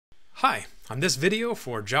Hi, on this video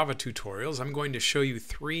for Java tutorials, I'm going to show you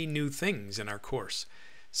 3 new things in our course.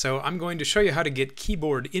 So I'm going to show you how to get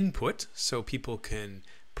keyboard input so people can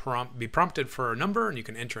be prompted for a number and you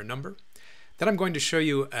can enter a number. Then I'm going to show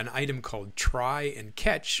you an item called try and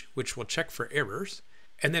catch, which will check for errors.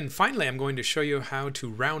 And then finally, I'm going to show you how to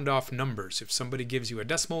round off numbers if somebody gives you a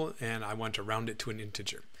decimal and I want to round it to an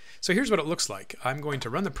integer. So here's what it looks like. I'm going to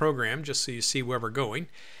run the program just so you see where we're going.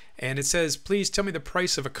 And it says, please tell me the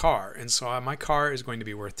price of a car. And so my car is going to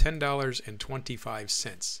be worth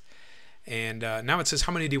 $10.25. And now it says,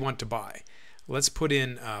 how many do you want to buy? Let's put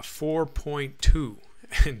in 4.2.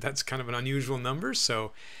 And that's kind of an unusual number.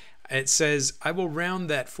 So it says, I will round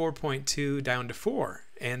that 4.2 down to 4.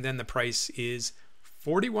 And then the price is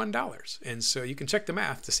 $41. And so you can check the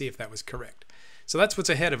math to see if that was correct. So that's what's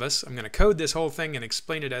ahead of us. I'm going to code this whole thing and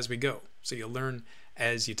explain it as we go. So you'll learn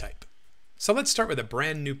as you type. So let's start with a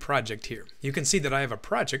brand new project here. You can see that I have a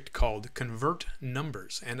project called Convert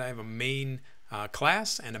Numbers, and I have a main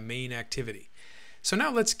class and a main activity. So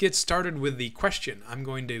now let's get started with the question. I'm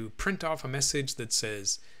going to print off a message that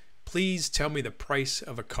says, please tell me the price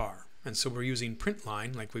of a car. And so we're using print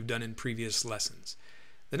line like we've done in previous lessons.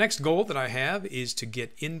 The next goal that I have is to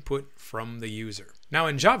get input from the user. Now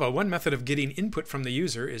in Java, one method of getting input from the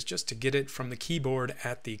user is just to get it from the keyboard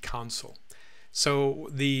at the console. So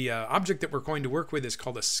the object that we're going to work with is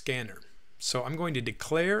called a scanner. So I'm going to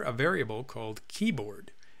declare a variable called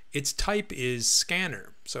keyboard. Its type is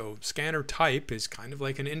scanner. So scanner type is kind of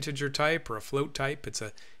like an integer type or a float type.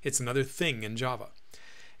 It's another thing in Java.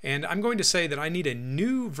 And I'm going to say that I need a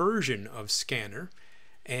new version of scanner.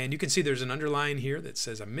 And you can see there's an underline here that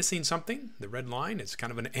says I'm missing something. The red line is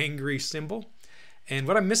kind of an angry symbol. And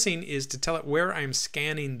what I'm missing is to tell it where I'm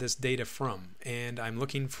scanning this data from. And I'm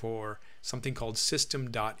looking for something called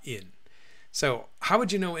system.in. So how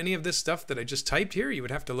would you know any of this stuff that I just typed here? You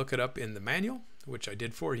would have to look it up in the manual, which I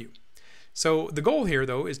did for you. So the goal here,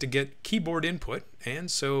 though, is to get keyboard input.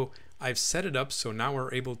 And so I've set it up so now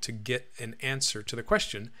we're able to get an answer to the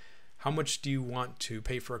question, how much do you want to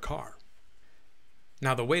pay for a car?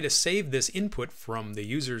 Now the way to save this input from the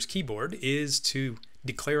user's keyboard is to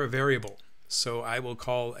declare a variable. So I will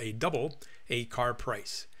call a double a car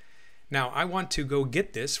price. Now I want to go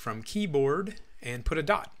get this from keyboard and put a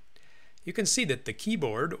dot. You can see that the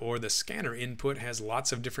keyboard or the scanner input has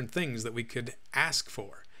lots of different things that we could ask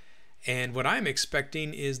for. And what I'm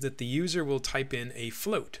expecting is that the user will type in a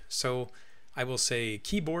float. So I will say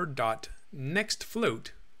keyboard.nextFloat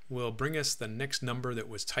will bring us the next number that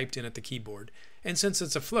was typed in at the keyboard. And since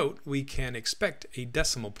it's a float, we can expect a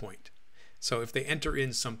decimal point. So if they enter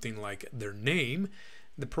in something like their name,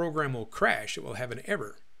 the program will crash. It will have an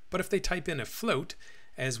error. But if they type in a float,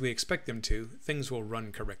 as we expect them to, things will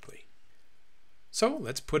run correctly. So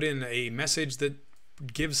let's put in a message that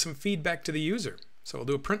gives some feedback to the user. So we'll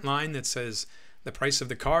do a print line that says the price of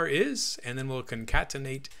the car is, and then we'll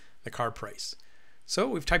concatenate the car price. So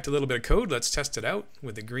we've typed a little bit of code. Let's test it out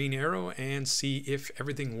with the green arrow and see if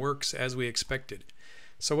everything works as we expected.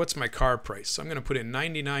 So what's my car price? So I'm going to put in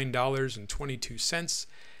 $99.22,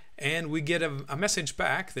 and we get a message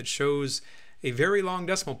back that shows a very long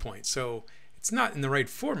decimal point. So it's not in the right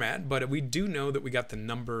format, but we do know that we got the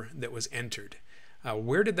number that was entered.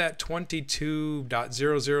 Where did that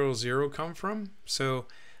 22.000 come from? So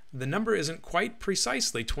the number isn't quite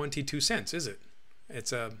precisely 22 cents, is it?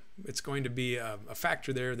 It's going to be a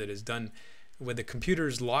factor there that is done with the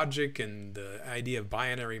computer's logic and the idea of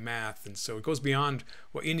binary math, and so it goes beyond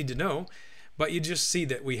what you need to know, but you just see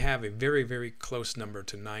that we have a very, very close number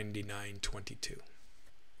to 99.22.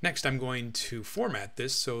 Next, I'm going to format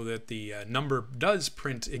this so that the number does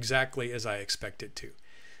print exactly as I expect it to.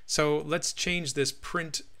 So let's change this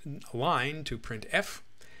print line to printf,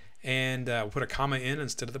 and put a comma in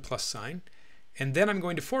instead of the plus sign. And then I'm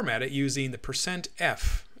going to format it using the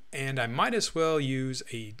 %f. And I might as well use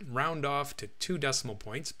a round off to 2 decimal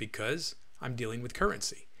points because I'm dealing with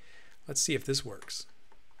currency. Let's see if this works.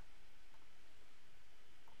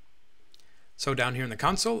 So down here in the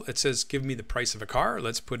console, it says, give me the price of a car.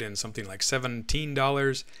 Let's put in something like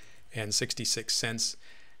 $17.66.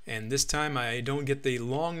 And this time I don't get the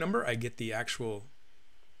long number, I get the actual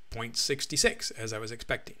 0.66 as I was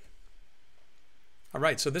expecting. All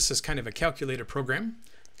right, so this is kind of a calculator program.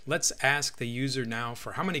 Let's ask the user now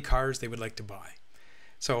for how many cars they would like to buy.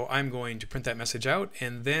 So I'm going to print that message out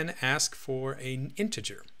and then ask for an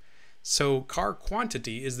integer. So car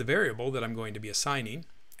quantity is the variable that I'm going to be assigning,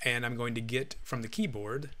 and I'm going to get from the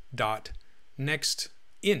keyboard dot next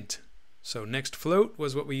int. So next float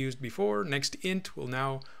was what we used before. Next int will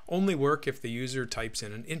now only work if the user types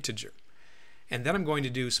in an integer. And then I'm going to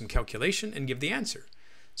do some calculation and give the answer.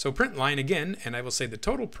 So print line again, and I will say the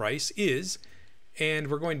total price is, and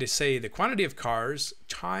we're going to say the quantity of cars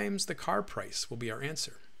times the car price will be our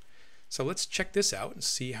answer. So let's check this out and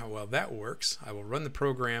see how well that works. I will run the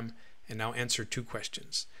program and now answer 2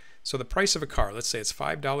 questions. So the price of a car, let's say it's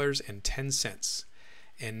 $5.10.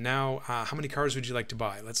 And now how many cars would you like to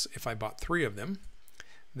buy? If I bought 3 of them,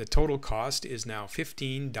 the total cost is now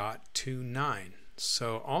 $15.29.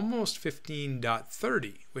 So almost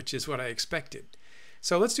 $15.30, which is what I expected.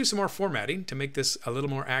 So let's do some more formatting to make this a little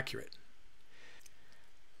more accurate.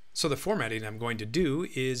 So the formatting I'm going to do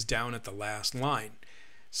is down at the last line.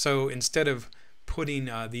 So instead of putting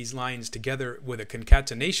these lines together with a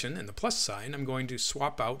concatenation and the plus sign, I'm going to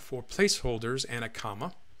swap out 4 placeholders and a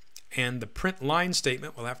comma. And the print line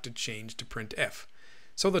statement will have to change to printf.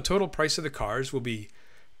 So the total price of the cars will be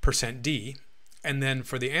 %d, and then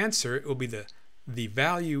for the answer it will be the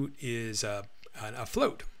value is a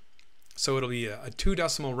float. So it'll be a 2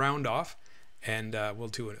 decimal round off, and we'll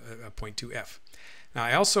do a 0.2f. Now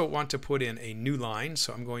I also want to put in a new line,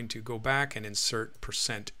 so I'm going to go back and insert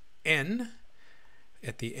 %n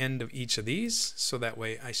at the end of each of these, so that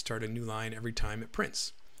way I start a new line every time it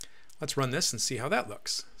prints. Let's run this and see how that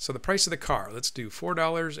looks. So the price of the car, let's do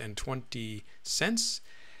 $4.20.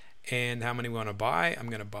 And how many we want to buy? I'm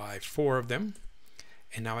going to buy 4 of them.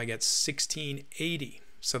 And now I get $16.80.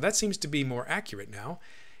 So that seems to be more accurate now.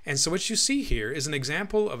 And so what you see here is an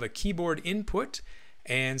example of a keyboard input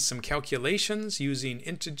and some calculations using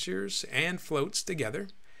integers and floats together,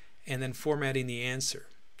 and then formatting the answer.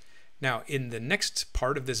 Now in the next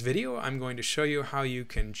part of this video, I'm going to show you how you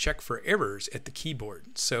can check for errors at the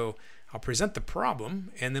keyboard. So I'll present the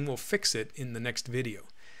problem and then we'll fix it in the next video.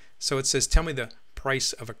 So it says, tell me the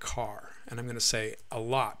price of a car, and I'm going to say a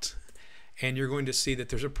lot. And you're going to see that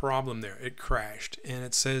there's a problem there. It crashed, and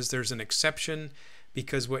it says there's an exception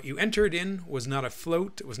because what you entered in was not a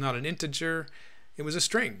float, it was not an integer, it was a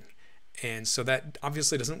string. And so that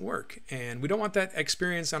obviously doesn't work, and we don't want that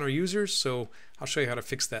experience on our users, so I'll show you how to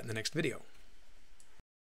fix that in the next video.